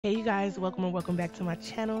Hey you guys, welcome and welcome back to my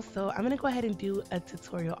channel. So I'm gonna go ahead and do a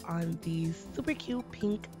tutorial on these super cute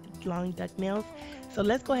pink long duck nails. So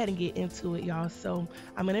let's go ahead and get into it, y'all. So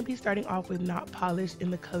I'm gonna be starting off with Not Polished in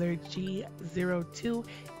the color G02,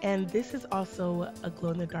 and this is also a glow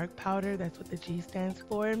in the dark powder. That's what the G stands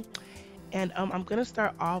for. And I'm gonna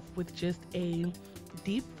start off with just a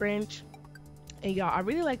deep French. And y'all, I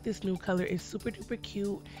really like this new color. It's super duper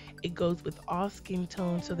cute. It goes with all skin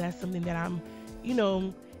tones, so that's something that I'm, you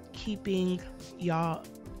know, keeping y'all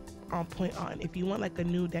on point on. If you want like a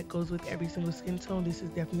nude that goes with every single skin tone, this is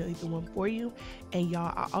definitely the one for you. And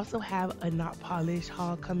y'all, I also have a Not Polished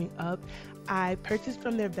haul coming up. I purchased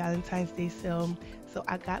from their Valentine's Day sale, so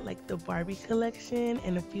I got like the Barbie collection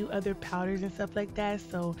and a few other powders and stuff like that.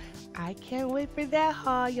 So I can't wait for that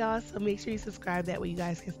haul, y'all. So make sure you subscribe, that way you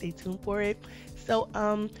guys can stay tuned for it. So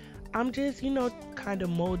I'm just, kind of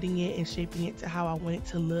molding it and shaping it to how I want it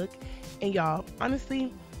to look. And y'all,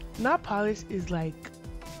 honestly, Not Polished is like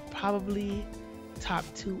probably top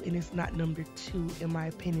two, and it's not number two in my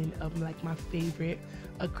opinion of like my favorite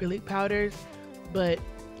acrylic powders, but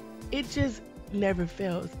it just never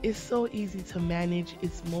fails. It's so easy to manage,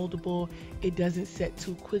 it's moldable, it doesn't set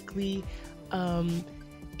too quickly. um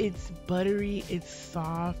it's buttery, it's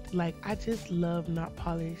soft. Like, I just love Not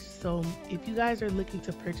Polished. So if you guys are looking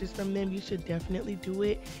to purchase from them, you should definitely do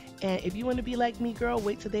it. And if you want to be like me, girl,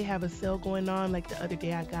 wait till they have a sale going on. Like the other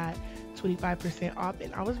day I got 25% off,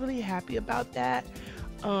 and I was really happy about that.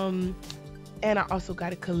 um and I also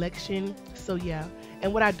got a collection. So yeah.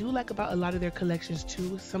 And what I do like about a lot of their collections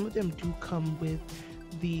too, some of them do come with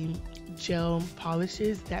the gel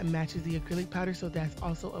polishes that matches the acrylic powder, so that's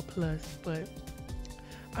also a plus. But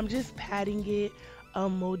I'm just patting it,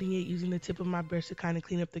 molding it using the tip of my brush to kind of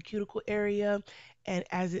clean up the cuticle area. And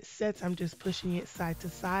as it sets, I'm just pushing it side to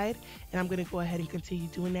side. And I'm going to go ahead and continue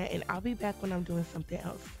doing that. And I'll be back when I'm doing something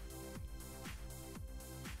else.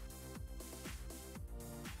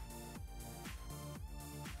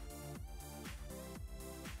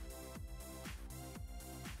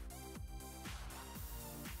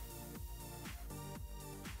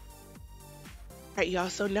 All right, y'all.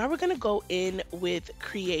 So now we're going to go in with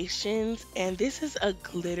Creations. And this is a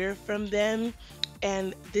glitter from them.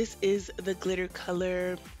 And this is the glitter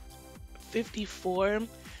color 54.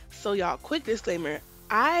 So y'all, quick disclaimer.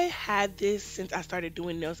 I had this since I started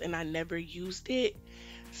doing nails and I never used it.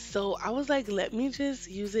 So I was like, let me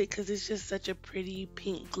just use it because it's just such a pretty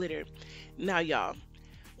pink glitter. Now, y'all,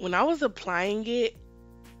 when I was applying it,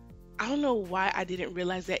 I don't know why I didn't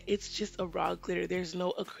realize that it's just a raw glitter. There's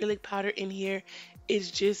no acrylic powder in here. It's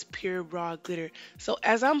just pure raw glitter. So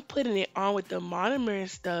as I'm putting it on with the monomer and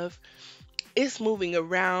stuff, it's moving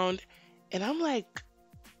around, and I'm like,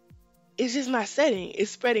 it's just not setting.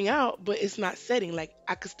 It's spreading out, but it's not setting. Like,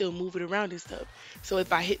 I could still move it around and stuff. So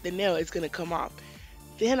if I hit the nail, it's gonna come off.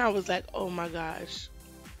 Then I was like, oh my gosh,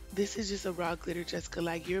 this is just a raw glitter, Jessica.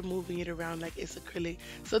 Like, you're moving it around like it's acrylic.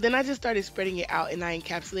 So then I just started spreading it out and I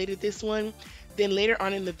encapsulated this one. Then later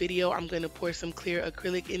on in the video, I'm gonna pour some clear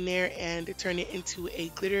acrylic in there and turn it into a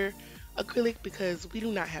glitter acrylic because we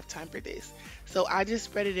do not have time for this. So I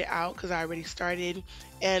just spreaded it out because I already started.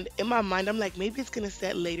 And in my mind, I'm like, maybe it's gonna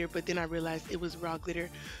set later, but then I realized it was raw glitter.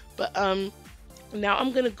 But now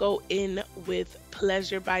I'm gonna go in with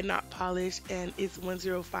Pleasure by Not Polished, and it's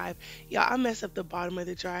 105. Y'all, I messed up the bottom of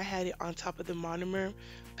the jar. I had it on top of the monomer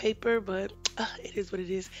paper, but it is what it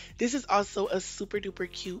is. This is also a super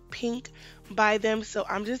duper cute pink by them. So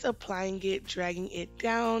I'm just applying it, dragging it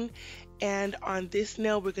down. And on this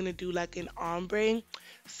nail, we're gonna do like an ombre.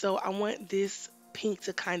 So I want this pink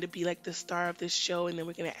to kind of be like the star of the show, and then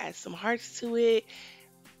we're gonna add some hearts to it.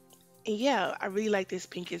 And yeah, I really like this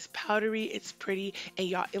pink. It's powdery, it's pretty, and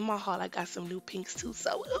y'all, in my haul, I got some new pinks too,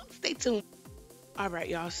 so stay tuned. All right,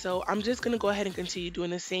 y'all, so I'm just gonna go ahead and continue doing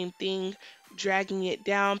the same thing, dragging it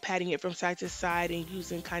down, patting it from side to side, and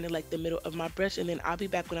using kind of like the middle of my brush, and then I'll be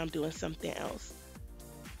back when I'm doing something else.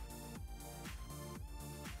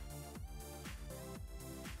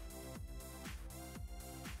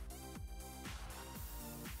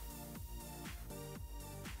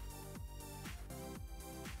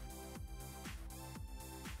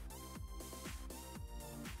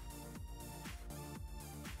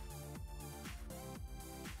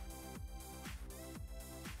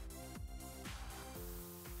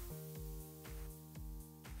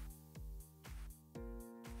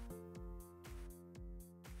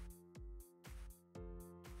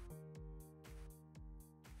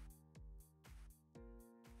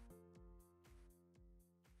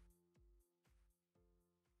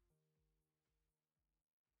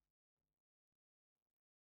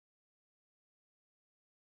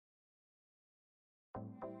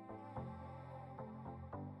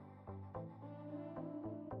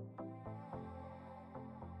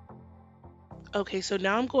 Okay, so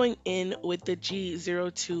now I'm going in with the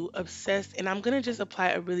G02 Obsessed, and I'm gonna just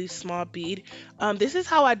apply a really small bead. This is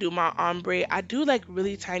how I do my ombre. I do like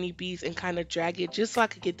really tiny beads and kind of drag it just so I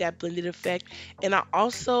could get that blended effect. And I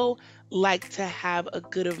also like to have a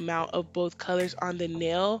good amount of both colors on the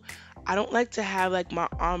nail. I don't like to have like my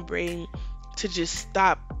ombre to just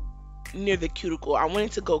stop near the cuticle. I want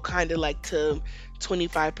it to go kind of like to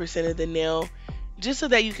 25% of the nail, just so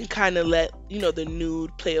that you can kind of let, the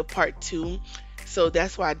nude play a part too. So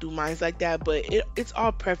that's why I do mines like that, but it's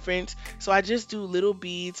all preference. So I just do little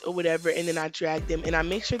beads or whatever, and then I drag them, and I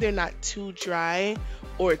make sure they're not too dry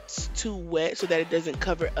or too wet so that it doesn't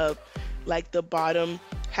cover up like the bottom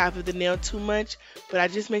half of the nail too much. But I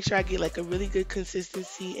just make sure I get like a really good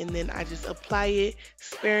consistency, and then I just apply it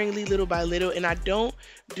sparingly, little by little. And I don't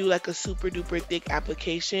do like a super duper thick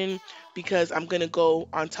application because I'm gonna go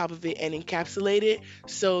on top of it and encapsulate it.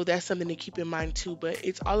 So that's something to keep in mind too. But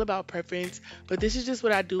it's all about preference. But this is just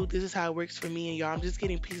what I do. This is how it works for me and y'all. I'm just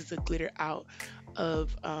getting pieces of glitter out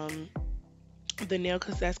of the nail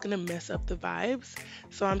because that's gonna mess up the vibes.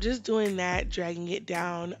 So I'm just doing that, dragging it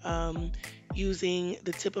down, using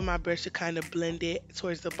the tip of my brush to kind of blend it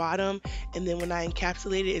towards the bottom, and then when I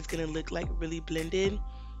encapsulate it, it's gonna look like really blended.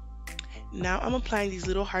 Now I'm applying these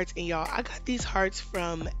little hearts, and y'all, I got these hearts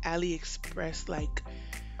from AliExpress, like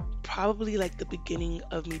probably like the beginning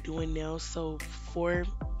of me doing nails, so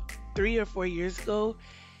 3 or 4 years ago.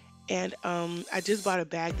 And I just bought a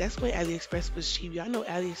bag. That's when AliExpress was cheap. Y'all know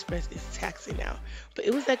AliExpress is taxing now, but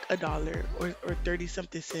it was like $1 or 30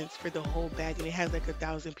 something cents for the whole bag, and it has like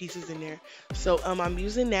 1,000 pieces in there. So I'm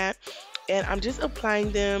using that, and I'm just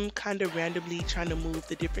applying them kind of randomly, trying to move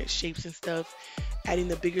the different shapes and stuff, adding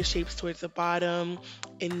the bigger shapes towards the bottom,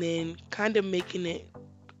 and then kind of making it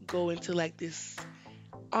go into like this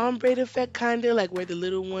ombre effect, kind of like where the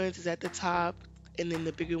little ones is at the top and then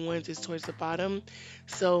the bigger ones is towards the bottom.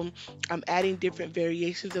 So I'm adding different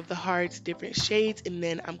variations of the hearts, different shades, and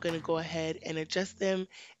then I'm going to go ahead and adjust them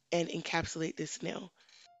and encapsulate this nail.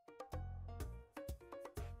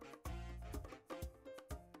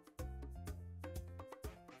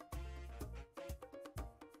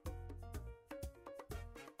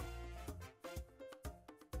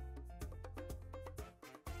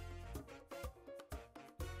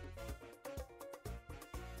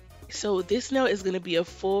 So this nail is going to be a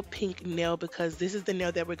full pink nail because this is the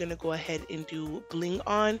nail that we're going to go ahead and do bling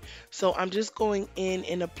on. So I'm just going in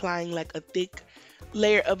and applying like a thick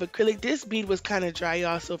layer of acrylic. This bead was kind of dry,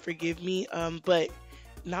 y'all, so forgive me. But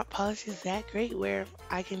not polish is that great where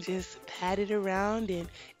I can just pat it around and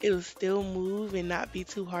it'll still move and not be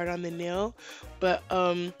too hard on the nail. But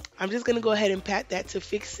I'm just gonna go ahead and pat that to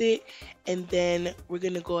fix it, and then we're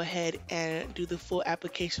gonna go ahead and do the full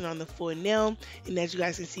application on the full nail. And as you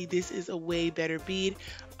guys can see, this is a way better bead.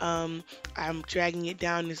 I'm dragging it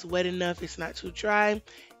down, it's wet enough, it's not too dry.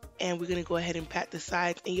 And we're gonna go ahead and pat the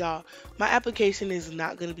sides. And y'all, my application is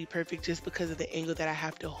not gonna be perfect just because of the angle that I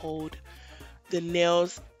have to hold the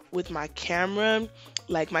nails with my camera.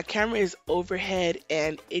 Like my camera is overhead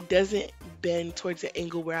and it doesn't bend towards the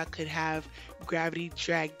angle where I could have gravity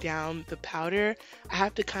drag down the powder. I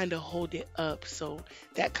have to kind of hold it up, so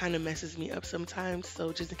that kind of messes me up sometimes.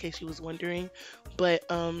 So just in case you was wondering, but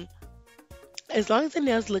as long as the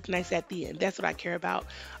nails look nice at the end, that's what I care about.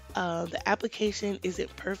 The application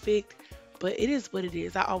isn't perfect, but it is what it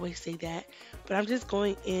is. I always say that. But I'm just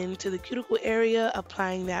going into the cuticle area,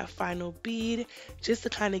 applying that final bead just to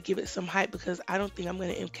kind of give it some height because I don't think I'm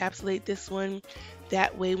going to encapsulate this one.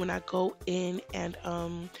 That way when I go in and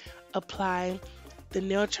apply the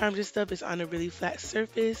nail charms and stuff, it's on a really flat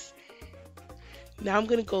surface. Now I'm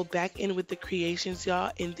going to go back in with the creations,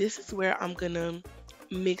 y'all, and this is where I'm going to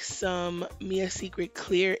mix some Mia Secret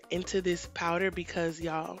clear into this powder because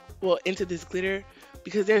y'all, well, into this glitter,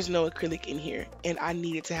 because there's no acrylic in here and I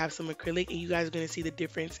needed to have some acrylic, and you guys are going to see the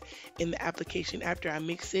difference in the application after I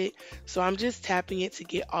mix it. So I'm just tapping it to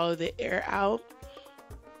get all of the air out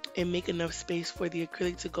and make enough space for the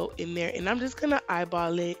acrylic to go in there, and I'm just going to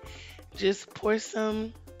eyeball it. Just pour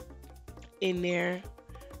some in there,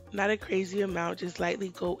 not a crazy amount, just lightly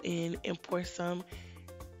go in and pour some.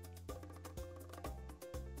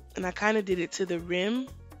 And I kind of did it to the rim,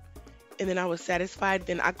 and then I was satisfied.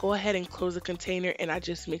 Then I go ahead and close the container and I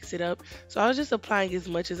just mix it up. So I was just applying as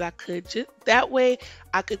much as I could, just that way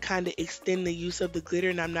I could kind of extend the use of the glitter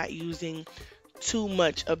and I'm not using too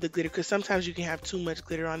much of the glitter, because sometimes you can have too much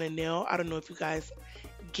glitter on a nail. I don't know if you guys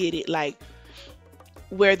get it, like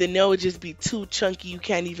where the nail would just be too chunky, you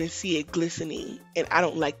can't even see it glistening, and I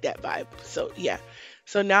don't like that vibe. So yeah.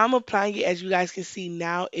 So now I'm applying it. As you guys can see,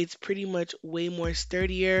 now it's pretty much way more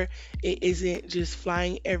sturdier. It isn't just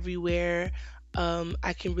flying everywhere.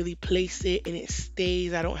 I can really place it and it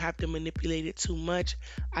stays. I don't have to manipulate it too much.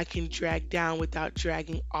 I can drag down without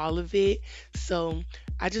dragging all of it. So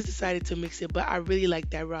I just decided to mix it, but I really like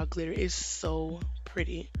that raw glitter. It's so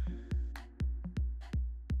pretty.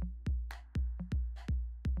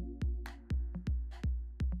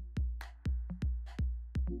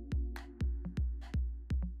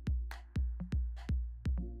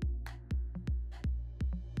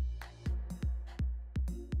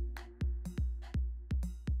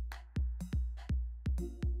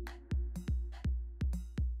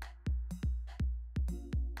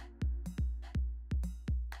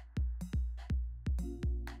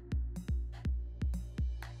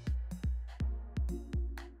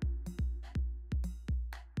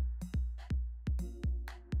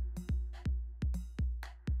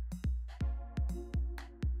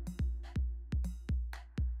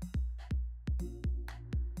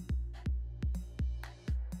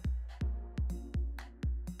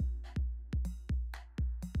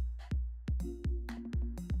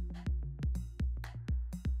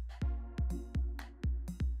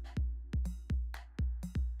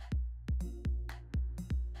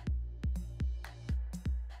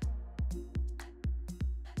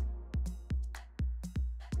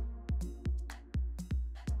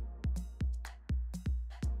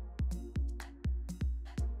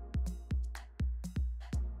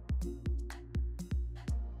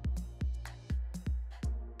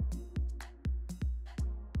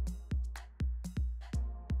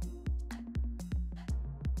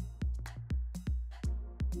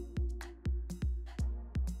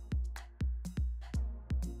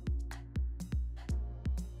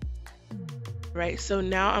 Right, so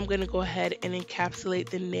now I'm gonna go ahead and encapsulate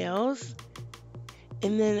the nails.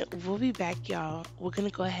 And then we'll be back, y'all. We're gonna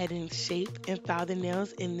go ahead and shape and file the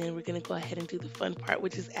nails, and then we're gonna go ahead and do the fun part,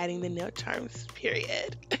 which is adding the nail charms,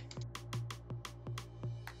 period.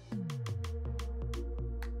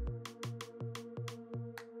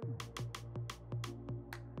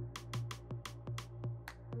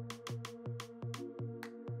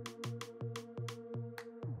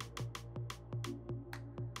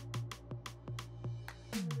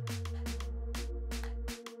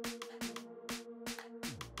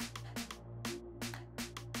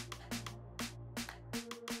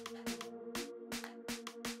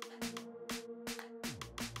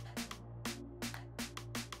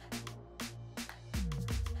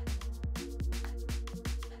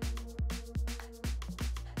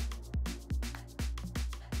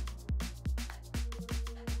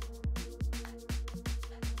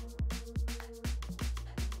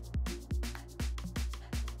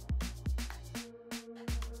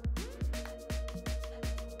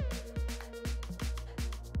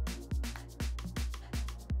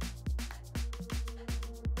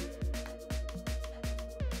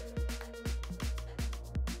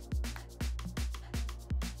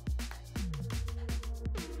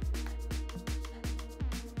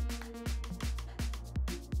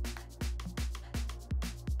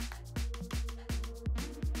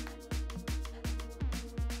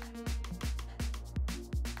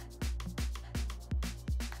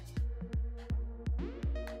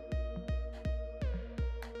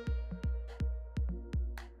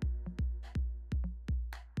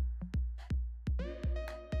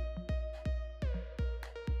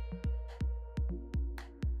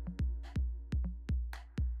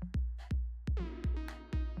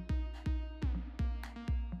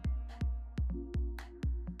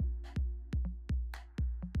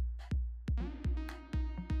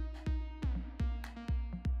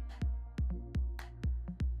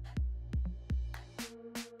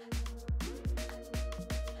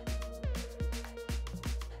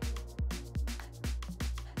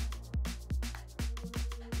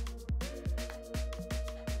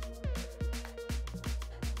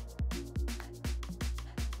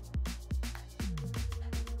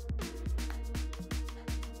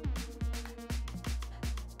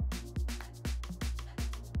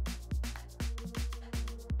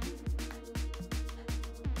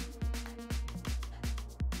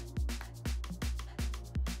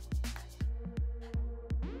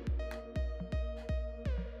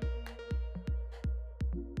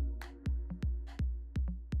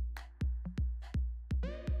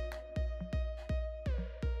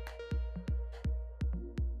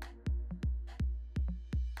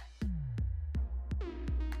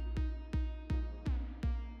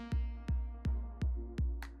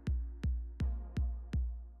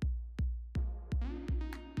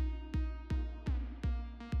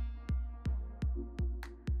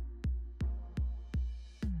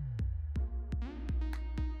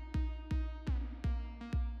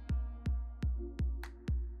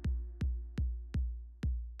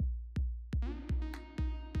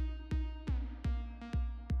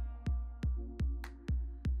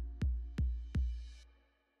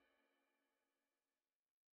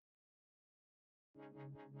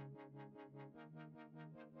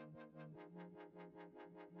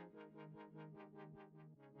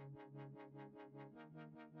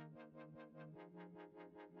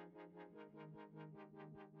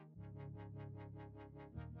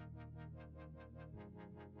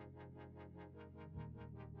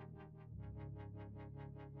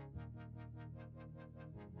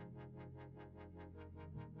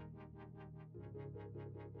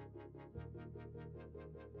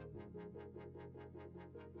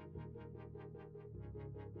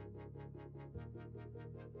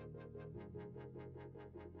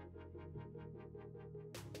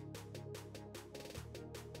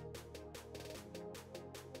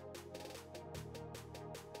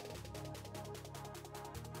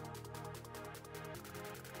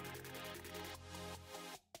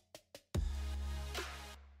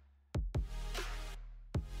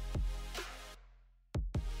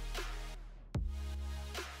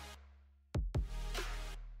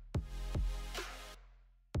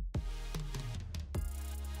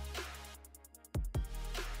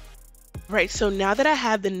 Right, so now that I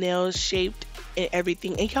have the nails shaped and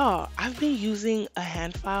everything, and y'all, I've been using a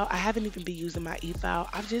hand file. I haven't even been using my e-file.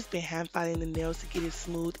 I've just been hand filing the nails to get it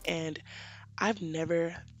smooth, and I've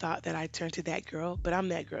never thought that I'd turn to that girl, but I'm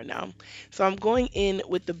that girl now. So I'm going in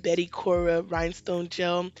with the Betty Cora Rhinestone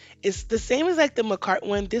Gel. It's the same as like the McCart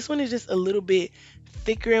one. This one is just a little bit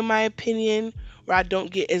thicker in my opinion, where I don't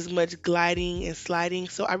get as much gliding and sliding.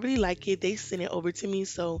 So I really like it. They sent it over to me,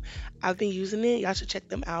 so I've been using it. Y'all should check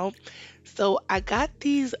them out. So I got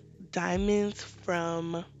these diamonds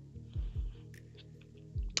from,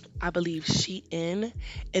 I believe, Shein,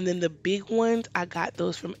 and then the big ones I got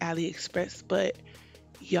those from AliExpress. But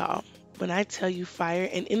y'all, when I tell you fire,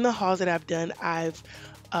 and in the hauls that I've done, I've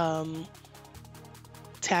um,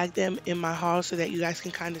 tagged them in my haul so that you guys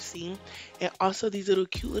can kind of see. And also these little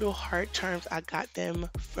cute little heart charms, I got them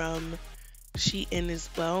from Shein as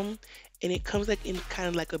well. And it comes like in kind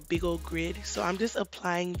of like a big old grid. So I'm just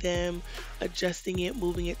applying them, adjusting it,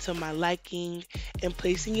 moving it to my liking, and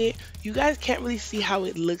placing it. You guys can't really see how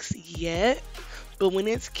it looks yet, but when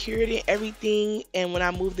it's cured and everything, and when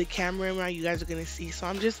I move the camera around, you guys are gonna see. So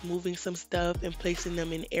I'm just moving some stuff and placing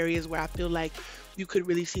them in areas where I feel like you could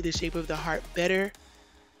really see the shape of the heart better.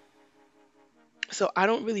 So I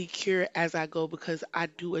don't really cure as I go because I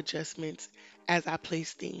do adjustments as I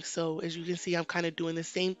place things. So as you can see, I'm kind of doing the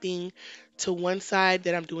same thing to one side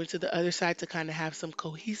that I'm doing to the other side to kind of have some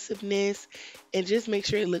cohesiveness and just make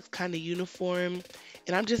sure it looks kind of uniform.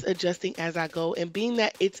 And I'm just adjusting as I go. And being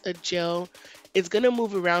that it's a gel, it's gonna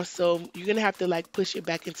move around, so you're gonna have to like push it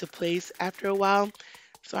back into place after a while.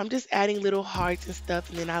 So I'm just adding little hearts and stuff,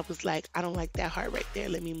 and then I was like, I don't like that heart right there.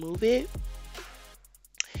 Let me move it.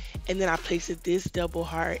 And then I placed this double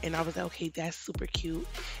heart, and I was like, okay, that's super cute.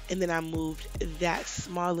 And then I moved that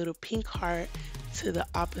small little pink heart to the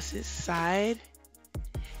opposite side.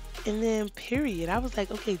 And then period. I was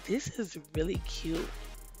like, okay, this is really cute.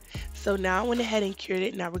 So now I went ahead and cured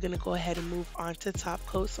it. Now we're gonna go ahead and move on to top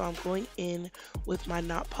coat. So I'm going in with my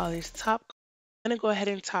not polished top coat. I'm gonna go ahead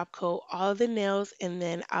and top coat all the nails, and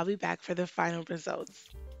then I'll be back for the final results.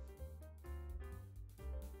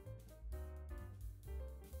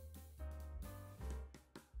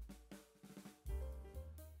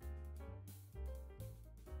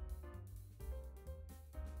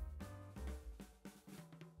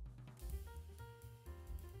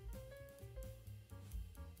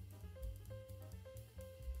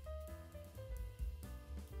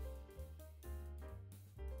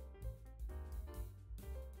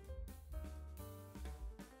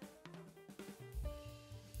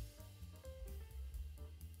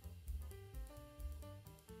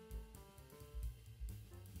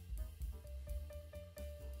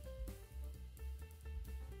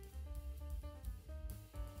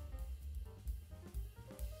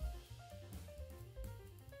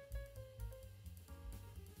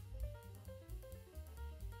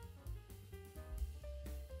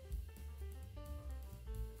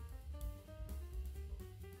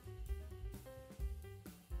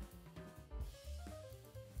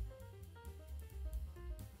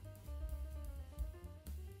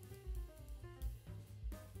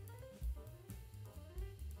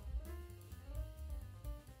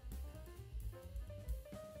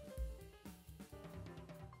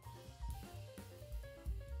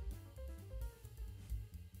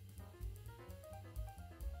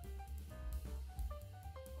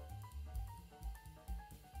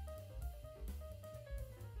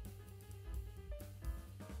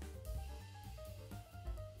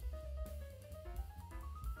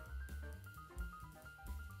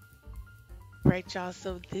 right, y'all.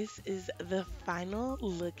 So this is the final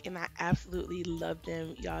look, and I absolutely love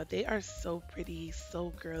them, y'all. They are so pretty,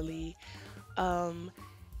 so girly. Um,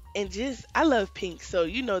 and just I love pink, so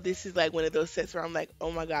this is like one of those sets where I'm like,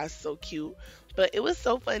 oh my gosh, so cute. But it was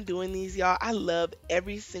so fun doing these, y'all. I love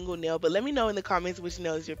every single nail, but let me know in the comments which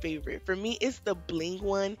nail is your favorite. For me, it's the bling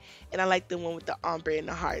one, and I like the one with the ombre and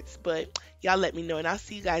the hearts. But y'all let me know, and I'll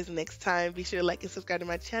see you guys next time. Be sure to like and subscribe to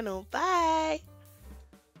my channel. Bye.